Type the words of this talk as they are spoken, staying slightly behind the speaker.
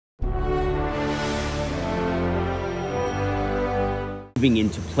moving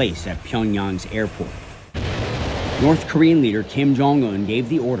into place at Pyongyang's airport. North Korean leader Kim Jong-Un gave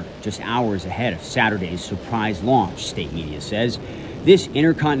the order just hours ahead of Saturday's surprise launch, state media says. This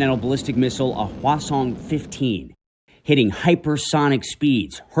intercontinental ballistic missile, a Hwasong-15, hitting hypersonic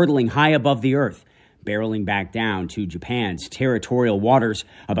speeds, hurtling high above the Earth, barreling back down to Japan's territorial waters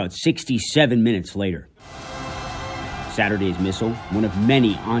about 67 minutes later. Saturday's missile, one of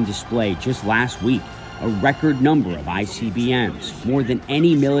many on display just last week, a record number of ICBMs, more than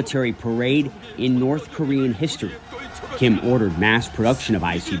any military parade in North Korean history. Kim ordered mass production of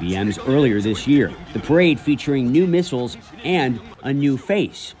ICBMs earlier this year, the parade featuring new missiles and a new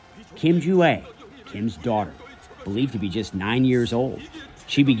face, Kim Ju-ae, Kim's daughter, believed to be just 9 years old.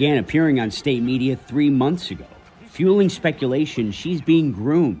 She began appearing on state media 3 months ago, fueling speculation she's being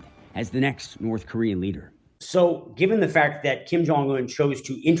groomed as the next North Korean leader. So, given the fact that Kim Jong-un chose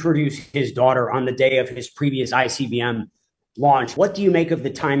to introduce his daughter on the day of his previous ICBM launch, what do you make of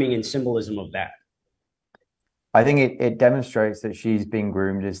the timing and symbolism of that? I think it demonstrates that she's being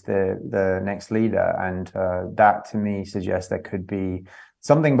groomed as the next leader, and that to me suggests there could be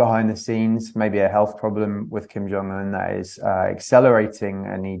something behind the scenes, maybe a health problem with Kim Jong-un that is accelerating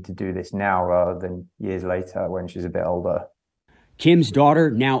a need to do this now rather than years later when she's a bit older. Kim's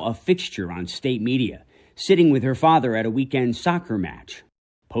daughter, now a fixture on state media, sitting with her father at a weekend soccer match,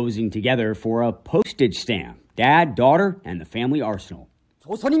 posing together for a postage stamp, dad, daughter, and the family arsenal.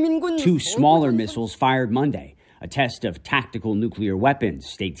 2 smaller missiles fired Monday, a test of tactical nuclear weapons,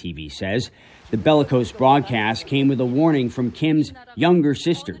 state TV says. The bellicose broadcast came with a warning from Kim's younger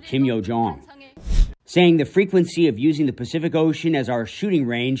sister, Kim Yo-jong, saying the frequency of using the Pacific Ocean as our shooting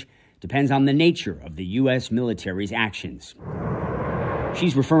range depends on the nature of the U.S. military's actions.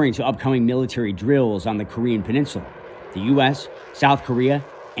 She's referring to upcoming military drills on the Korean Peninsula, the U.S., South Korea,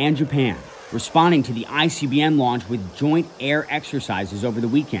 and Japan, responding to the ICBM launch with joint air exercises over the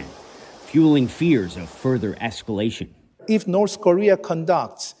weekend, fueling fears of further escalation. If North Korea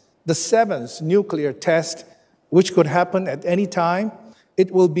conducts the 7th nuclear test, which could happen at any time, it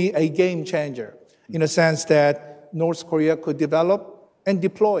will be a game changer in a sense that North Korea could develop and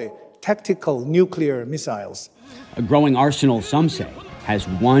deploy tactical nuclear missiles. A growing arsenal, some say, has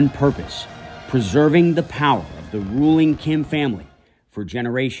one purpose: preserving the power of the ruling Kim family for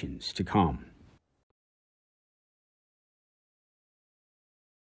generations to come.